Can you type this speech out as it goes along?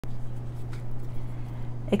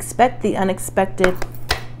Expect the unexpected.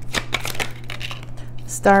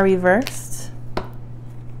 Star reversed.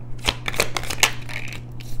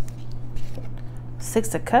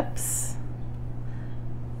 6 of Cups.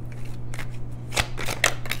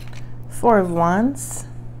 4 of Wands.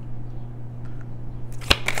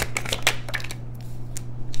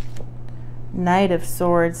 Knight of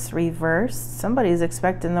Swords reversed. Somebody's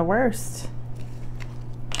expecting the worst.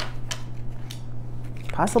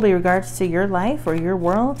 Possibly regards to your life or your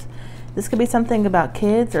world. This could be something about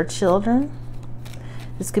kids or children.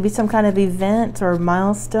 This could be some kind of event or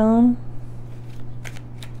milestone.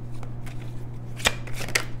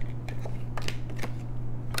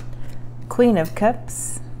 Queen of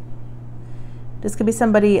Cups. This could be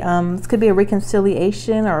somebody, this could be a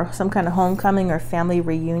reconciliation or some kind of homecoming or family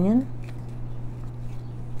reunion.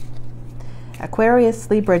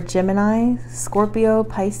 Aquarius, Libra, Gemini, Scorpio,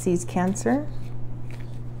 Pisces, Cancer.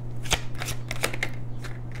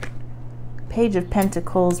 Page of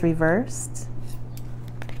Pentacles reversed.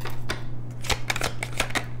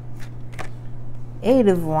 8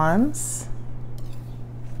 of Wands.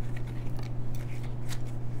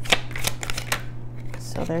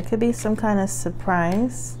 So there could be some kind of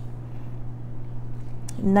surprise.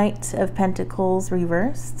 Knight of Pentacles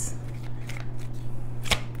reversed.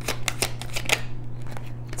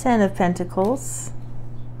 10 of Pentacles.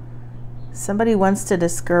 Somebody wants to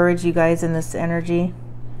discourage you guys in this energy.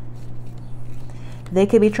 They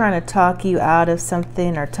could be trying to talk you out of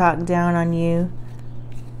something or talk down on you.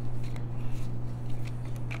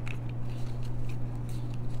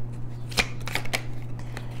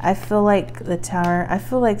 I feel like the Tower, I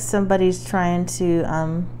feel like somebody's trying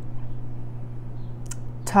to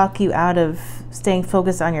talk you out of staying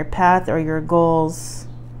focused on your path or your goals.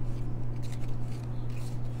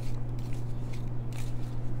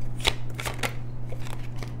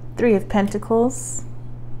 Three of Pentacles.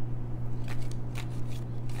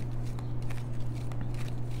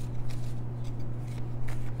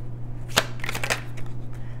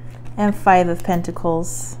 And 5 of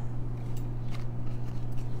Pentacles.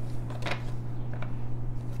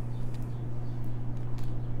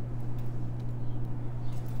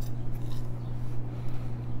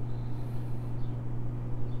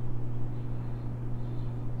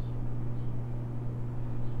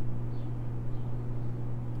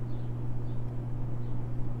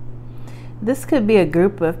 This could be a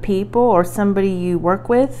group of people or somebody you work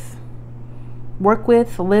with,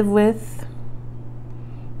 live with.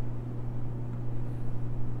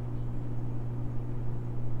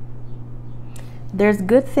 There's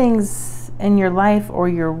good things in your life or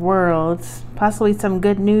your world, possibly some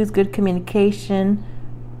good news, good communication,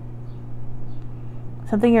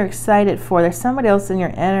 something you're excited for. There's somebody else in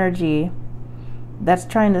your energy that's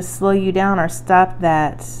trying to slow you down or stop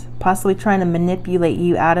that, possibly trying to manipulate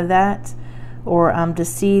you out of that. Or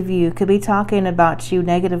deceive you. Could be talking about you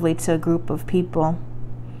negatively to a group of people.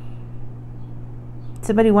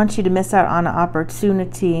 Somebody wants you to miss out on an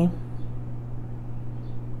opportunity.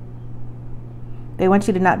 They want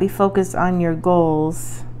you to not be focused on your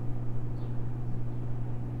goals.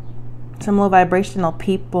 Some low vibrational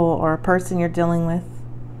people or a person you're dealing with.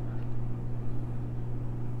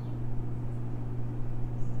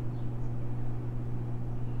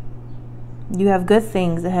 You have good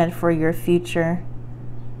things ahead for your future.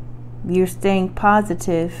 You're staying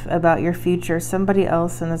positive about your future. Somebody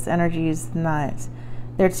else in this energy is not.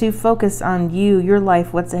 They're too focused on you, your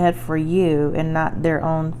life, what's ahead for you, and not their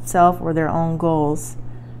own self or their own goals.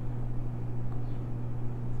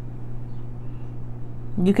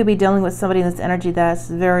 You could be dealing with somebody in this energy that's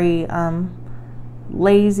very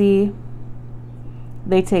lazy.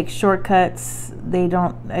 They take shortcuts. They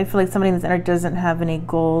don't, I feel like somebody in this energy doesn't have any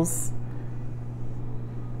goals.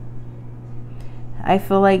 I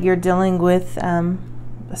feel like you're dealing with,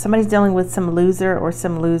 somebody's dealing with some loser or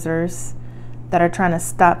some losers that are trying to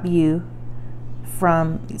stop you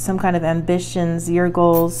from some kind of ambitions, your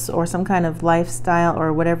goals, or some kind of lifestyle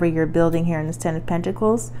or whatever you're building here in this 10 of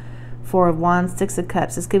Pentacles. 4 of Wands, 6 of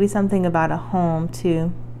Cups. This could be something about a home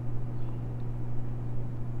too.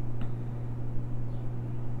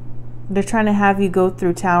 They're trying to have you go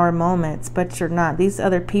through tower moments, but you're not. These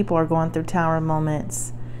other people are going through tower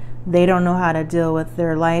moments. They don't know how to deal with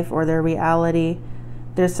their life or their reality.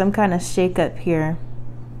 There's some kind of shakeup here.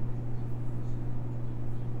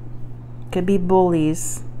 Could be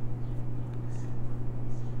bullies.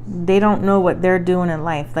 They don't know what they're doing in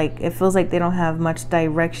life. Like, it feels like they don't have much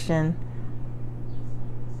direction.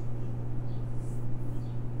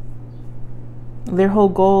 Their whole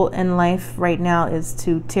goal in life right now is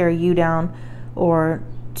to tear you down or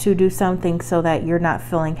to do something so that you're not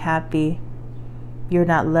feeling happy. you're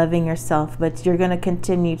not loving yourself, but you're going to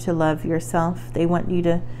continue to love yourself. They want you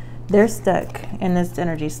to, they're stuck in this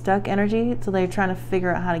energy, stuck energy. So they're trying to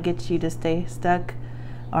figure out how to get you to stay stuck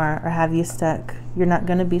or have you stuck. You're not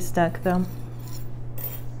going to be stuck though.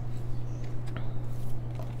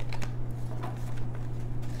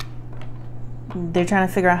 They're trying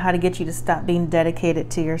to figure out how to get you to stop being dedicated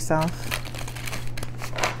to yourself.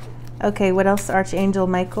 Okay, what else, Archangel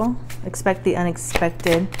Michael? Expect the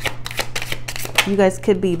unexpected. You guys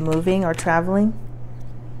could be moving or traveling.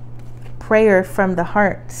 Prayer from the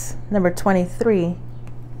heart, number 23.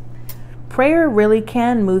 Prayer really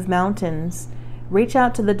can move mountains. Reach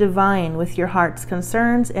out to the divine with your heart's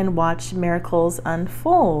concerns and watch miracles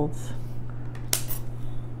unfold.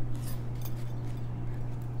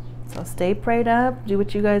 So stay prayed up, do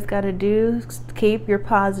what you guys got to do. Keep your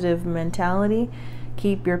positive mentality.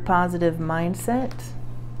 Keep your positive mindset.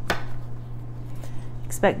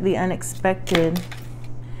 Expect the unexpected.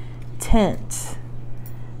 Tent.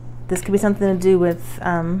 This could be something to do with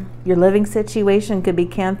your living situation. Could be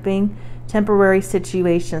camping, temporary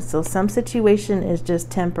situation. So some situation is just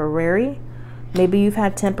temporary. Maybe you've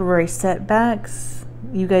had temporary setbacks.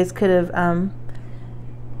 You guys could have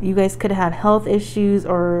had health issues,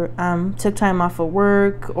 or took time off of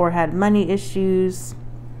work, or had money issues.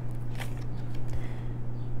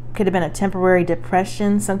 Could have been a temporary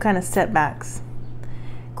depression, some kind of setbacks.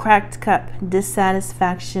 Cracked cup,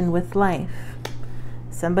 dissatisfaction with life.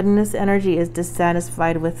 Somebody in this energy is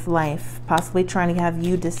dissatisfied with life, possibly trying to have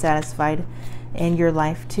you dissatisfied in your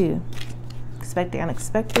life too. Expect the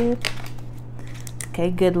unexpected.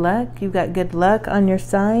 Okay, good luck. You got good luck on your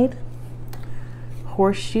side.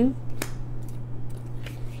 Horseshoe.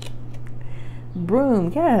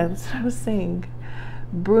 Broom, yeah, that's what I was saying.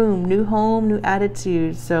 Broom, new home, new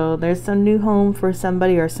attitude. So there's some new home for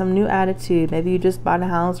somebody, or some new attitude. Maybe you just bought a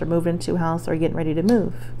house or moved into a house or getting ready to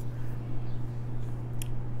move.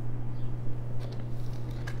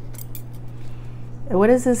 What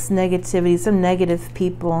is this negativity? Some negative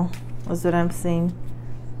people is what I'm seeing.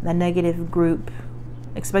 The negative group.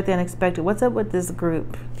 Expect the unexpected. What's up with this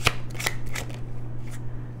group?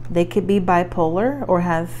 They could be bipolar or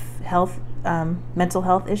have mental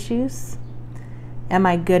health issues. Am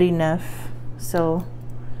I good enough? So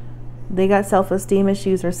they got self-esteem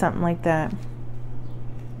issues or something like that.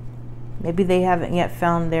 Maybe they haven't yet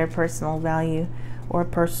found their personal value or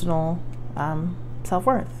personal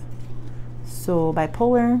self-worth. So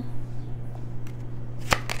bipolar.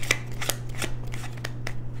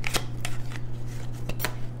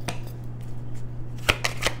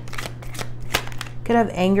 Could have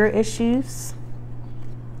anger issues.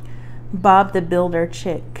 Bob the Builder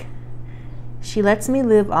chick. She lets me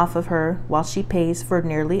live off of her while she pays for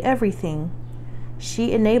nearly everything.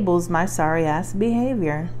 She enables my sorry ass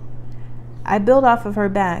behavior. I build off of her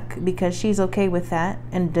back because she's okay with that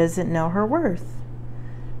and doesn't know her worth.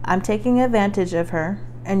 I'm taking advantage of her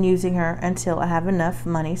and using her until I have enough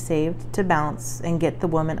money saved to bounce and get the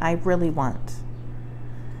woman I really want.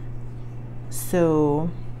 So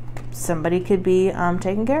somebody could be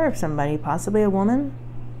taking care of somebody, possibly a woman,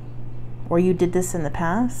 or you did this in the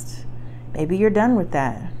past. Maybe you're done with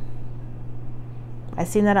that. I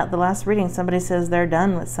seen that at the last reading. Somebody says they're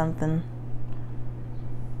done with something.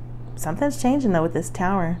 Something's changing though with this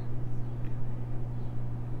Tower.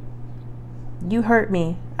 You hurt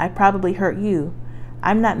me. I probably hurt you.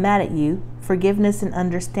 I'm not mad at you. Forgiveness and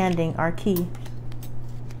understanding are key.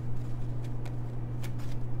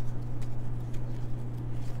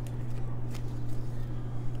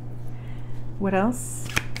 What else?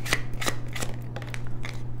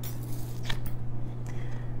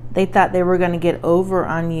 They thought they were going to get over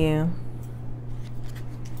on you.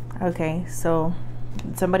 Okay, so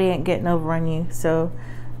somebody ain't getting over on you. So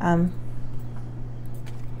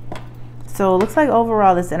it looks like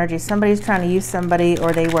overall this energy, somebody's trying to use somebody,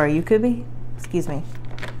 or they were. You could be, excuse me.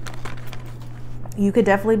 You could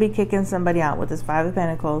definitely be kicking somebody out with this Five of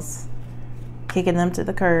Pentacles. Kicking them to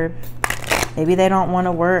the curb. Maybe they don't want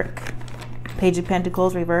to work. Page of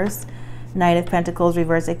Pentacles reversed. Knight of Pentacles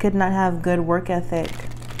reversed. They could not have good work ethic.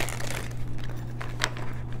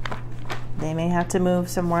 They may have to move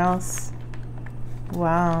somewhere else.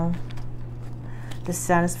 Wow.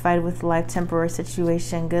 Dissatisfied with life, temporary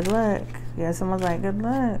situation. Good luck. Yeah, someone's like, good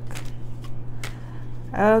luck.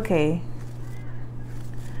 Okay.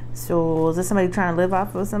 So is this somebody trying to live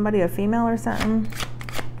off of somebody, a female or something?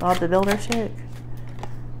 Bob the Builder chick.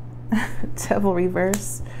 Devil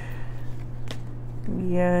reverse.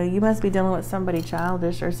 Yeah, you must be dealing with somebody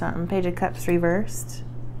childish or something. Page of Cups reversed.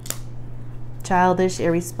 Childish,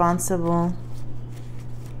 irresponsible.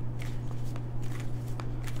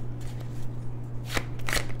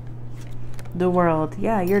 The World.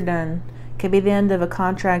 Yeah, you're done. Could be the end of a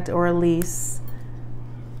contract or a lease,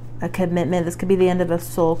 a commitment. This could be the end of a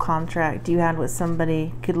soul contract you had with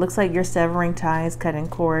somebody. It looks like you're severing ties, cutting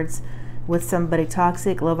cords with somebody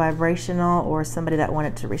toxic, low vibrational, or somebody that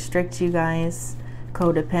wanted to restrict you guys.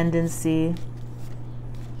 Codependency.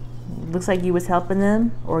 Looks like you was helping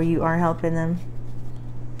them, or you are helping them.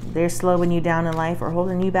 They're slowing you down in life or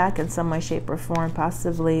holding you back in some way, shape, or form.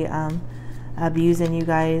 Possibly abusing you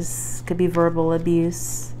guys. Could be verbal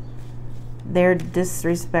abuse. They're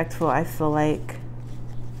disrespectful, I feel like.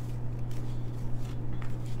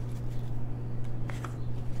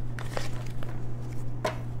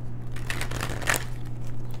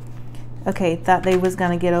 Okay, thought they was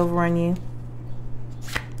gonna get over on you.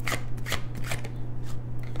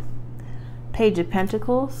 Page of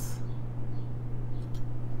Pentacles.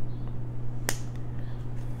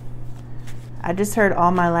 I just heard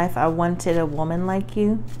all my life I wanted a woman like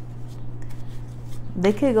you.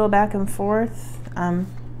 They could go back and forth,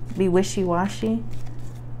 be wishy-washy.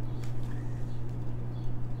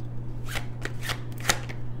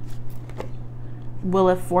 Wheel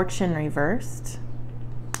of Fortune reversed.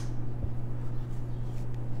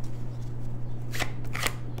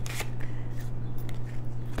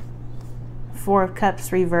 Four of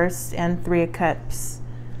Cups reversed and Three of Cups.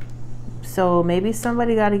 So maybe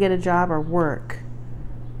somebody got to get a job or work.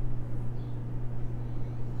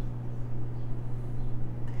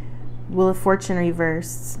 Wheel of Fortune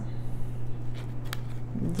reversed.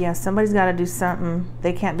 Yeah, somebody's got to do something.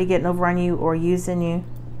 They can't be getting over on you or using you.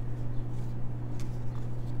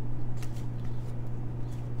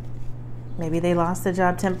 Maybe they lost the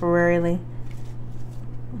job temporarily.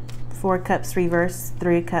 Four Cups reversed,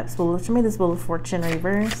 Three of Cups. Well, show me this Wheel of Fortune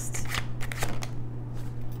reversed.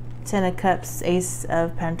 Ten of Cups, Ace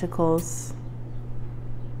of Pentacles.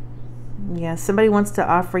 Yeah, somebody wants to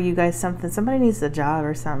offer you guys something. Somebody needs a job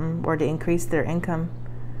or something, or to increase their income.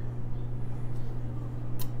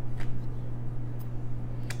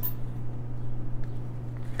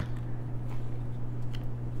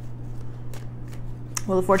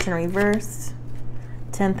 Wheel of Fortune reversed.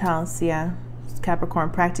 10th house, yeah. Capricorn,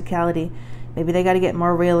 practicality. Maybe they got to get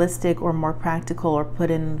more realistic or more practical or put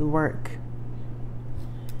in the work.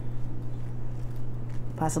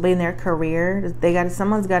 Possibly in their career,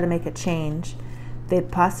 someone's got to make a change. They've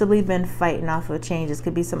possibly been fighting off of changes.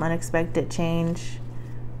 Could be some unexpected change,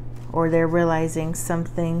 or they're realizing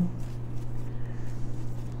something.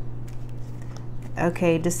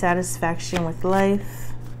 Okay, dissatisfaction with life.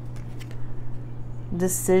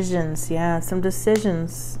 Decisions, yeah, some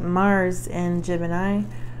decisions. Mars in Gemini,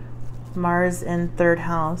 Mars in 3rd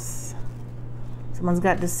house. Someone's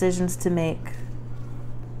got decisions to make.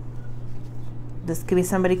 This could be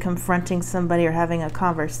somebody confronting somebody or having a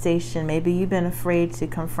conversation. Maybe you've been afraid to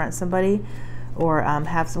confront somebody or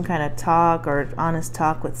have some kind of talk or honest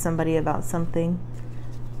talk with somebody about something.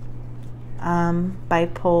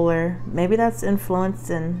 Bipolar, maybe that's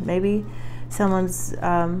influencing, maybe someone's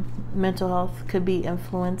mental health could be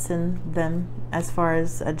influencing them as far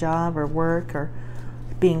as a job or work or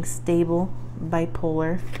being stable.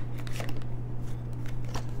 Bipolar.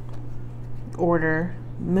 Order.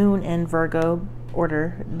 Moon in Virgo.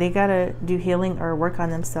 Order. They gotta do healing or work on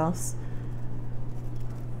themselves.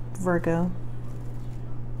 Virgo.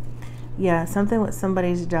 Yeah, something with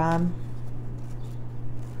somebody's job.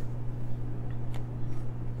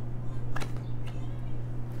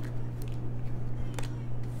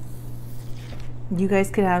 You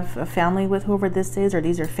guys could have a family with whoever this is, or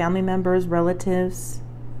these are family members, relatives.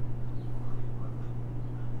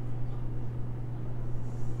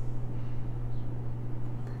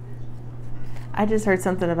 I just heard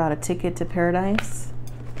something about a ticket to paradise.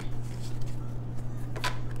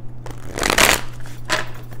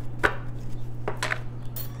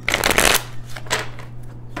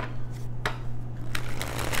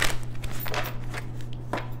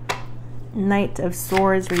 Knight of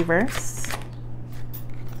Swords reversed.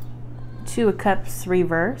 Two of Cups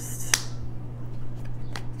reversed.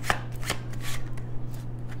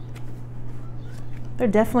 There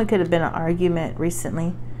definitely could have been an argument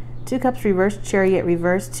recently. Two Cups reversed, Chariot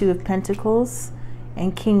reversed, Two of Pentacles,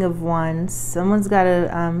 and King of Wands. Someone's got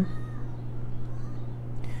to,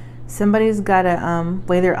 somebody's got to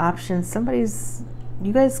weigh their options.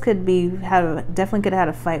 You guys could definitely could have had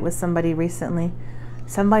a fight with somebody recently.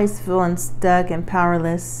 Somebody's feeling stuck and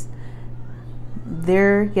powerless.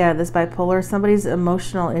 This bipolar, somebody's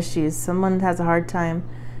emotional issues. Someone has a hard time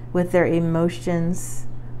with their emotions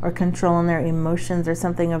or controlling their emotions or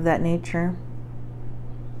something of that nature.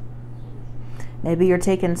 Maybe you're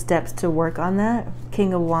taking steps to work on that.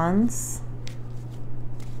 King of Wands.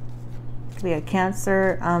 We have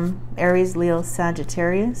Cancer, Aries, Leo,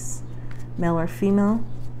 Sagittarius, male or female.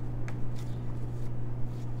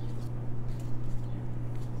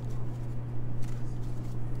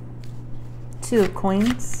 Two of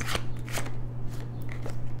Coins,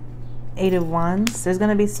 Eight of Wands. There's going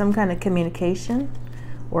to be some kind of communication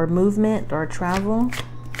or movement or travel.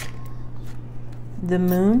 The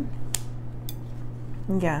Moon.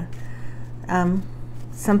 Yeah.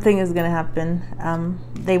 Something is going to happen.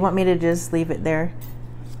 They want me to just leave it there.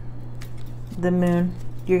 The Moon.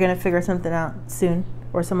 You're going to figure something out soon,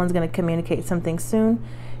 or someone's going to communicate something soon.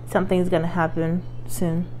 Something's going to happen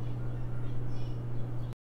soon.